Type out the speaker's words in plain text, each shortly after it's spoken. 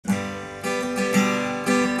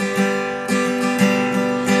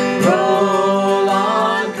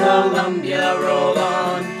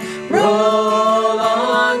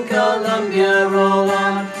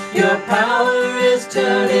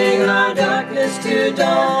darkness to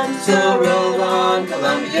dawn. So roll on,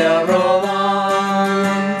 Columbia, roll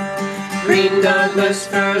on. Green Douglas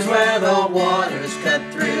firs where the waters cut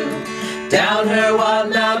through. Down her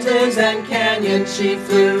wild mountains and canyons she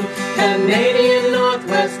flew. Canadian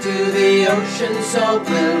Northwest to the ocean so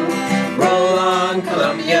blue. Roll on,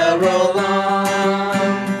 Columbia, roll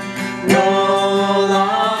on. Roll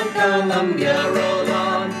on, Columbia, roll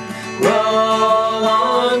on. Roll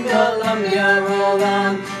on, Columbia, roll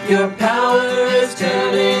on. Your power is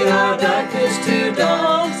turning our darkness to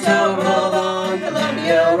dawn. So roll on,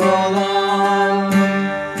 Columbia, roll on.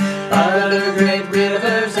 Other great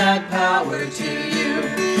rivers add power to you.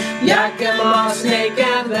 Yakima, Snake,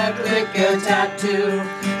 and the Clicker tattoo.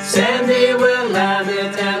 Sandy,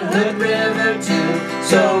 Willamette, and Hood River too.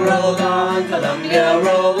 So roll on, Columbia,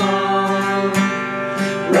 roll on.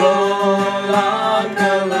 Roll on,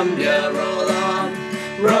 Columbia, roll on.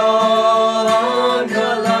 Roll on,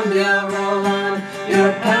 Columbia, roll on.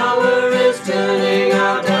 Your power is turning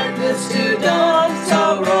our darkness to dawn.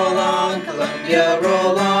 So roll on, Columbia,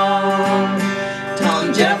 roll on.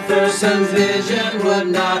 Tom Jefferson's vision would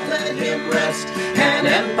not let him rest. An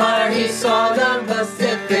empire he saw, the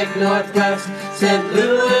Pacific Northwest. St.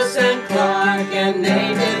 Louis and Clark, and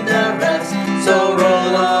they did the rest. So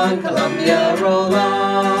roll on, Columbia, roll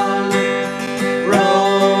on.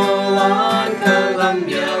 Roll on,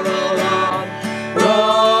 Columbia, roll on.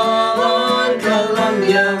 Roll on,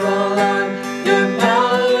 Columbia, roll on. Your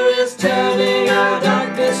power is turning our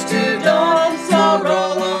darkness to dawn. So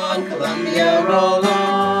roll on, Columbia, roll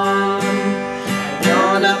on.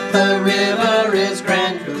 On up the river is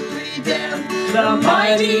Grand Coulee Dam, the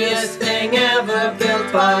mightiest thing ever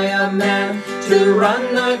built by a man, to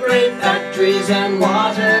run the great factories and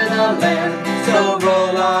water the land. So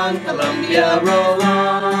roll on, Columbia, roll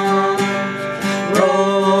on.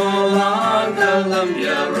 Roll on,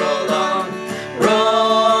 Columbia, roll on.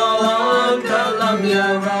 Roll on,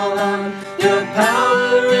 Columbia, roll on. Your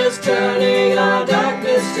power is turning our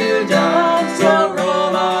darkness to dawn. So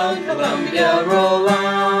roll on, Columbia, roll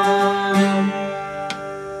on.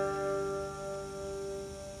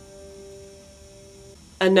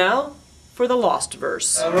 And now for the lost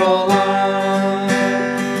verse. Roll on.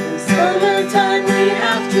 In summertime we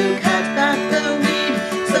have to cut back the weed,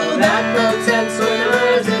 so that boats and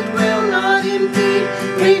swimmers it will not impede.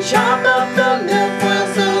 We chop up the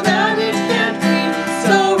milfoil so that it can't breathe.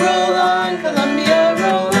 So roll on, Columbia,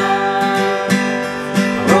 roll on.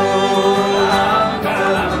 Roll on,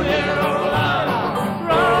 Columbia, roll on.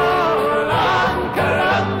 Roll on,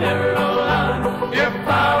 Columbia, roll on. Your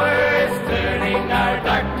power is turning our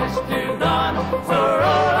darkness to dawn. So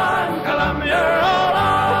roll on, Columbia, roll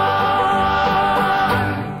on.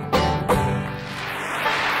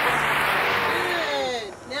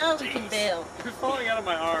 Good. Now we can bail. You're falling out of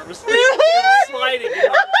my arms.